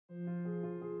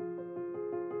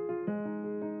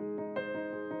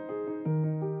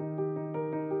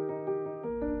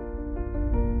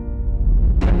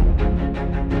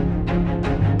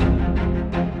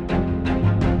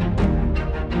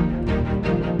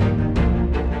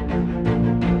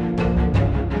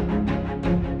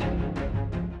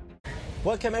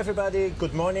Welcome everybody,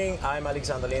 good morning. I'm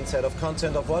Alexander Lenz, head of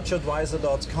content of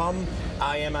WatchAdvisor.com.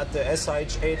 I am at the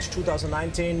SIHH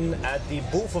 2019 at the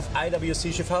booth of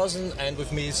IWC Schaffhausen, and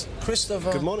with me is Christoph.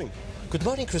 Good morning. Good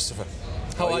morning, Christopher.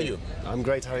 How are you? I'm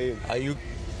great, how are you? Are you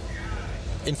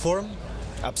in form?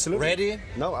 Absolutely. Ready?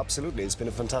 No, absolutely. It's been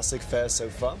a fantastic fair so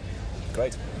far.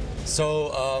 Great.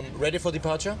 So, ready for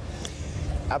departure?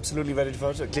 Absolutely ready for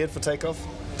departure. Cleared for takeoff?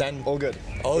 Then all good.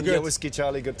 All India good. Whiskey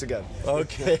Charlie, good to go.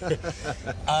 Okay.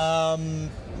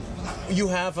 You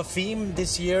have a theme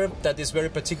this year that is very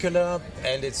particular,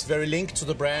 and it's very linked to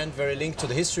the brand, very linked to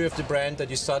the history of the brand that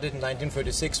you started in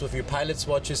 1936 with your pilot's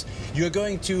watches. You're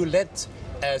going to let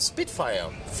a Spitfire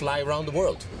fly around the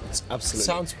world. Absolutely.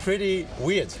 Sounds pretty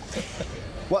weird.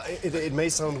 Well, it may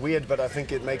sound weird, but I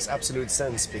think it makes absolute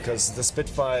sense because the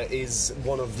Spitfire is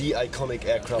one of the iconic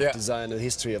aircraft design in the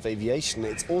history of aviation.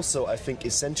 It's also, I think,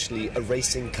 essentially a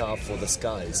racing car for the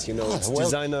skies. You know, its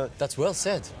designer... That's well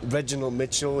said. Reginald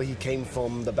Mitchell, he came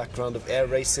from the background of air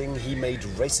racing. He made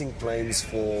racing planes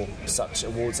for such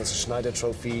awards as a Schneider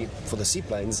Trophy for the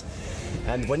seaplanes.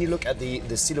 And when you look at the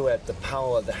silhouette, the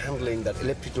power, the handling, that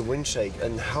elliptical wind shake,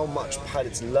 and how much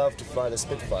pilots love to fly the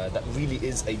Spitfire, that really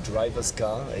is a driver's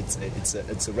car. It's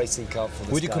a racing car for the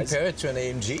skies. Would you compare it to an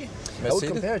AMG? I would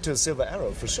compare it to a Silver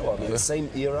Arrow for sure. I mean, the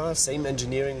same era, same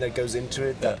engineering that goes into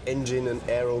it, that engine and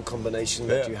aero combination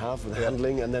that you have with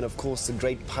handling, and then of course the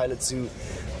great pilots who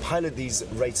pilot these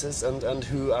races and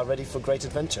who are ready for great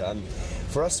adventure. And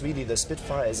for us, really, the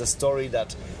Spitfire is a story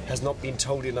that has not been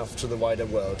told enough to the wider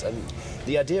world. And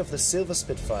the idea of the Silver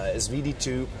Spitfire is really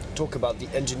to talk about the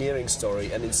engineering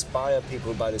story and inspire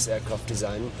people by this aircraft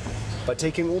design by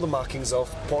taking all the markings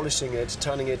off, polishing it,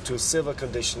 turning it to a silver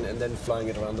condition, and then flying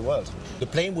it around the world. The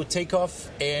plane would take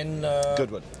off in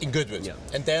Goodwood. In Goodwood,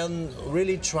 and then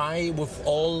really try with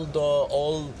all.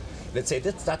 Let's say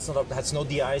that's no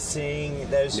de-icing.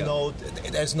 There's no.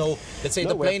 Let's say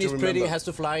the plane is pretty. Has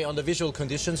to fly under visual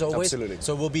conditions always. Absolutely.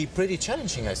 So it will be pretty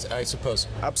challenging, I suppose.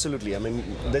 Absolutely. I mean,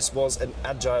 this was an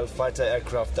agile fighter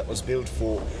aircraft that was built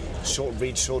for short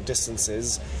reach, short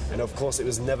distances, and of course it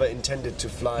was never intended to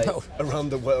fly around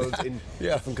the world in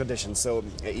different conditions. So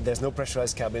there's no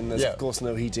pressurized cabin, there's of course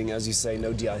no heating, as you say,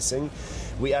 no de-icing.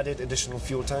 We added additional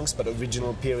fuel tanks, but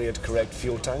original period correct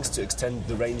fuel tanks to extend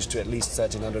the range to at least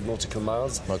 1,300 nautical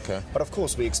miles. Okay. But of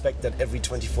course we expect that every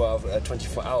 24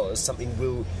 hours something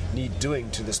will need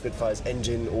doing to the Spitfire's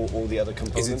engine or the other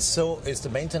components. Is the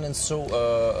maintenance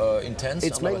so intense?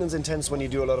 It's maintenance intense when you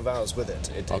do a lot of hours with it.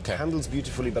 It handles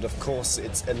beautifully, but of course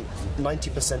it's a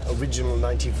 90% original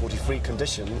 1943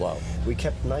 condition. Wow. We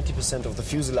kept 90% of the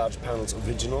fuselage panels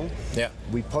original. Yeah.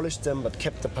 We polished them but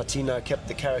kept the patina, kept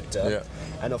the character. Yeah.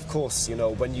 And of course, you know,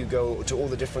 when you go to all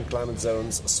the different climate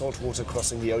zones, salt water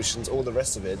crossing the oceans, all the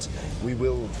rest of it, we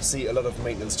will see a lot of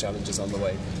maintenance challenges on the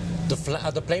way.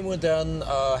 The plane will then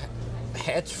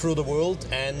head through the world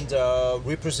and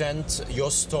represent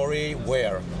your story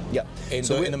where? Yeah. In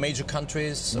the major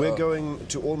countries? We're going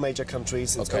to all major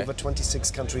countries. It's over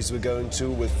 26 countries we're going to,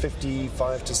 with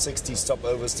 55 to 60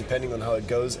 stopovers depending on how it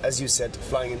goes. As you said,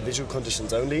 flying in visual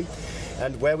conditions only.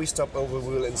 And where we stop over,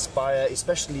 we will inspire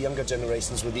especially younger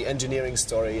generations with the engineering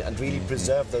story and really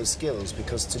preserve those skills,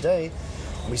 because today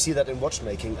we see that in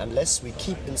watchmaking, unless we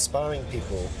keep inspiring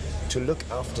people to look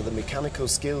after the mechanical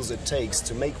skills it takes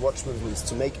to make watch movements,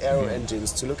 to make aero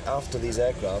engines, to look after these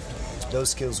aircraft,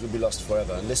 those skills will be lost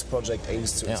forever. And this project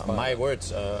aims to inspire. My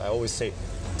words, I always say,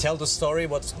 tell the story,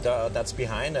 what's that's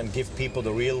behind, and give people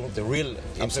the real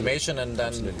information, and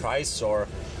then the price or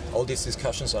all these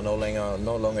discussions are no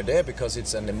longer there, because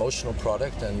it's an emotional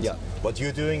product, and what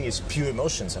you're doing is pure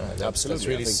emotions. That's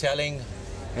really selling.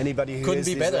 Anybody who couldn't hears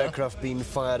be this better. aircraft being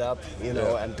fired up, you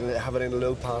know, and have it in a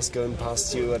low pass going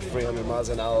past you at 300 miles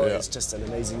an hour, it's just an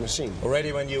amazing machine.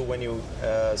 Already when you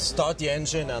start the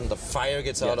engine and the fire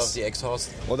gets out of the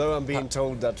exhaust. Although I'm being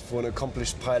told that for an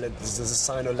accomplished pilot this is a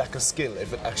sign of lack of skill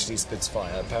if it actually spits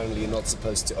fire. Apparently you're not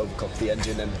supposed to overcock the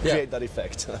engine and create that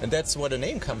effect. And that's where the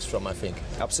name comes from, I think.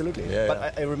 Absolutely.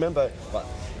 But I remember,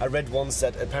 I read once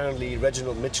that apparently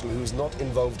Reginald Mitchell, who's not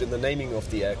involved in the naming of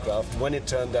the aircraft, when it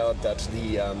turned out that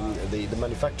the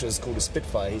manufacturer is called a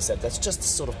Spitfire, he said that's just the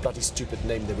sort of bloody stupid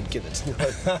name they would give it.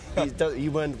 He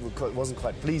wasn't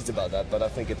quite pleased about that, but I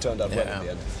think it turned out well in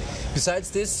the end. Besides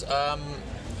this,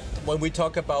 when we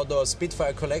talk about the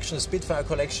Spitfire collection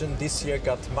this year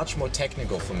got much more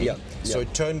technical for me. So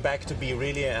it turned back to be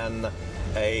really a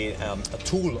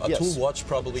tool watch,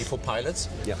 probably for pilots.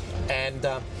 And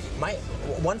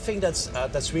one thing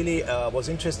that's really was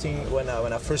interesting when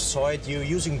I first saw it, you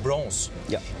using bronze.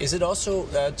 Is it also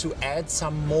to add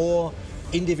some more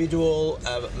individual,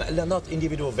 not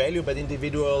individual value, but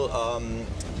individual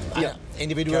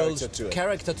individual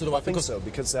character to the watch? I think so,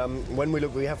 because when we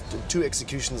look, we have two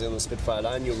executions in the Spitfire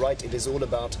line. You're right, it is all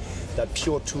about that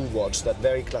pure tool watch, that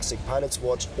very classic pilot's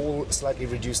watch, all slightly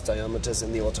reduced diameters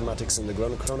in the automatics and the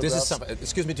chronographs. This is something,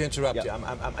 excuse me to interrupt you,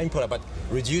 I'm important, but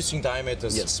reducing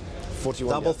diameters. Yes,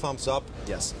 41. Double thumbs up.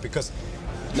 Yes. Because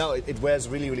no, it wears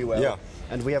really, really well. Yeah.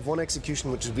 And we have one execution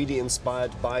which is really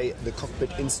inspired by the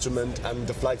cockpit instrument and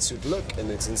the flight suit look, and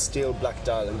it's in steel, black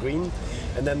dial and green.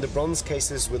 And then the bronze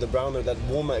cases with the browner, that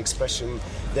warmer expression,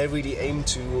 they really aim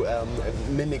to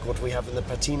mimic what we have in the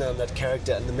patina and that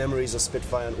character and the memories of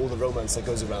Spitfire and all the romance that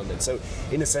goes around it. So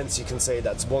in a sense you can say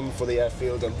that's one for the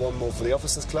airfield and one more for the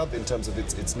officers club in terms of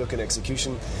its look and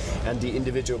execution, and the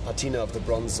individual patina of the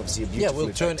bronze is obviously a beautiful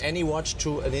we'll turn any watch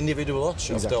to an individual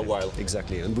watch after a while.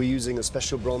 Exactly, and we're using a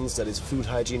special bronze that is food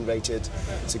hygiene rated.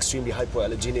 It's extremely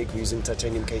hypoallergenic. We're using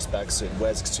titanium case backs, so it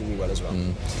wears extremely well as well.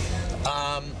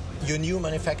 Your new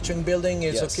manufacturing building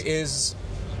is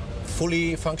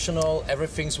fully functional,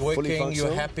 everything's working,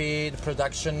 you're happy, the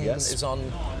production is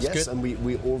on? Yes, good. And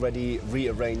we already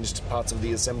rearranged parts of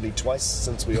the assembly twice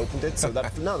since we opened it, so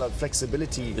that now that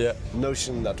flexibility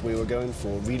notion that we were going for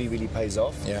really, really pays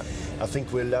off. Yeah. I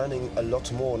think we're learning a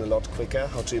lot more and a lot quicker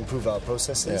how to improve our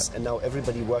processes, and now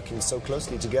everybody working so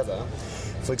closely together.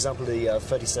 For example, the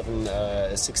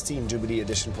 3716 Jubilee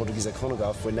Edition Portuguese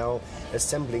chronograph, we're now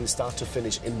assembling start to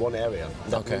finish in one area.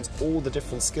 That means all the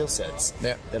different skill sets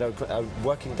that are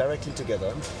working directly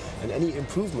together, and any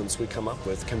improvements we come up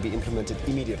with can be implemented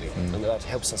immediately, and that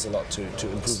helps us a lot to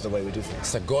improve the way we do things.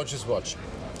 It's a gorgeous watch.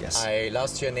 Yes. I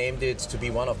last year named it to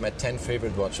be one of my 10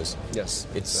 favorite watches. Yes.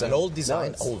 It's an old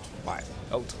design. Old.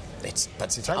 It's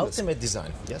timeless. ultimate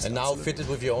design. Yes, and now fitted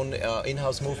with your own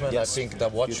in-house movement, I think the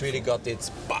watch really got its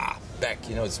back.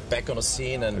 You know, it's back on the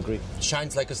scene and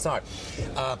shines like a star.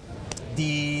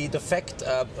 The fact,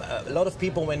 a lot of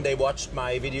people when they watched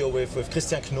my video with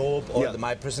Christian Knob or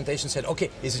my presentation said, okay,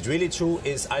 is it really true?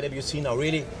 Is IWC now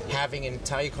really having an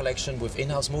entire collection with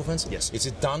in-house movements? Yes. Is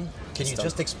it done? Can you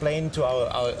just explain to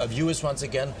our viewers once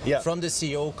again, from the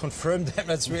CEO, confirm that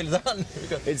it's really done?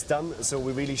 It's done, so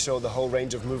we really show the whole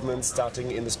range of movements,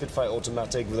 starting in the Spitfire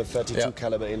automatic with a 32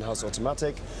 caliber in-house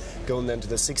automatic, going then to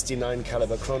the 69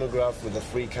 caliber chronograph with the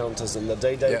 3 counters and the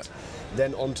day date.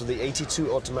 Then onto the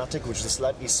 82 automatic, which is a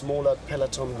slightly smaller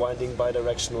peloton winding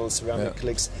bidirectional ceramic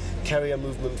clicks, carrier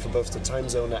movement for both the time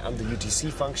zoner and the UTC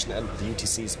function, and the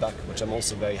UTC is back, which I'm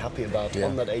also very happy about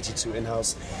on that 82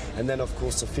 in-house. And then of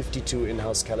course the 52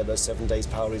 in-house caliber 7 days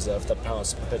power reserve that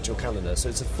powers perpetual calendar. So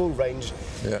it's a full range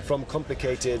from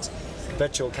complicated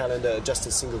perpetual calendar,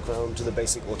 adjusted single crown to the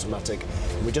basic automatic.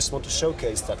 And we just want to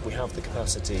showcase that we have the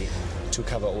capacity to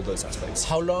cover all those aspects.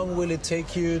 How long will it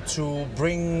take you to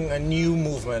bring a new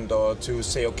movement, or to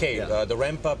say, okay, the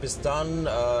ramp up is done,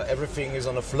 everything is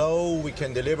on a flow, we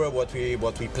can deliver what we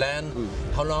plan?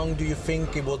 How long do you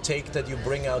think it will take that you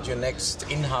bring out your next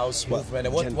in-house movement?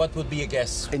 And what would be a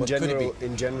guess? In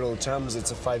general terms,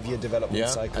 it's a 5-year development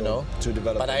cycle to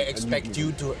develop. But I expect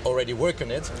you to already work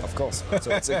on it. Of course.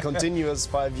 So it's a continuous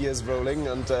 5 years rolling,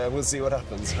 and we'll see what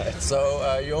happens. Right?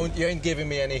 So you ain't giving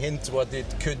me any hint what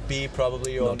it could be,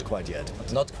 probably. Not quite yet.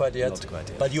 Not quite yet. Not quite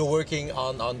yet. But you're working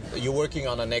on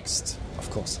a next. Of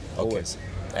course. Okay. Always.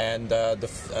 And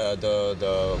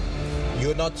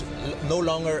you're no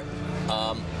longer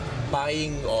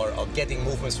buying or getting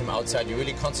movements from outside. You're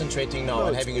really concentrating now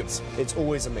on having it's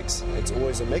always a mix. It's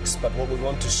always a mix, but what we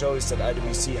want to show is that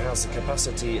IWC has the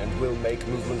capacity and will make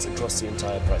movements across the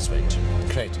entire price range.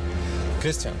 Great.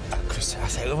 Christian. I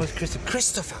say always Christian.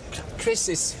 Christopher. Chris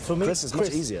is, for me, Chris is much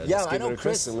easier. Yeah, I know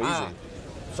Chris. And we're easy.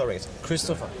 Sorry, it's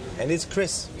Christopher. And it's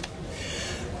Chris.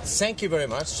 Thank you very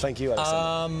much. Thank you,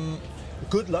 Alexander.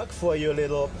 Good luck for your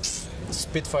little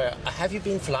Spitfire. Have you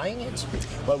been flying it?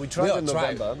 Well, we tried in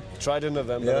November.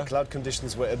 The cloud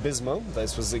conditions were abysmal.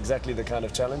 This was exactly the kind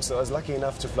of challenge. So I was lucky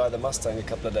enough to fly the Mustang a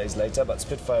couple of days later, but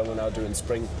Spitfire will now do in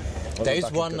spring. There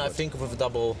is one, I think, with a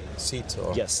double seat.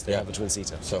 Or? Yes, they have a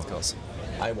twin-seater, so of course.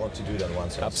 I want to do that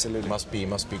once. Absolutely. Must be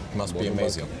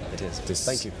amazing. It is.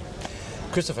 Thank you.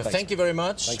 Christopher, thank you very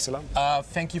much. Thanks a lot.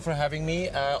 Thank you for having me.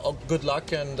 Good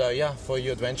luck, and for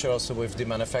your adventure also with the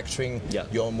manufacturing,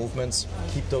 your movements.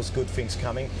 Keep those good things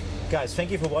coming. Guys, thank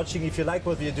you for watching. If you like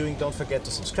what we're doing, don't forget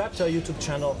to subscribe to our YouTube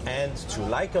channel and to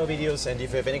like our videos. And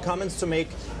if you have any comments to make,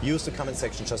 use the comment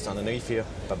section just underneath here.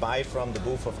 Bye-bye from the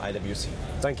booth of IWC.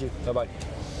 Thank you. Bye-bye.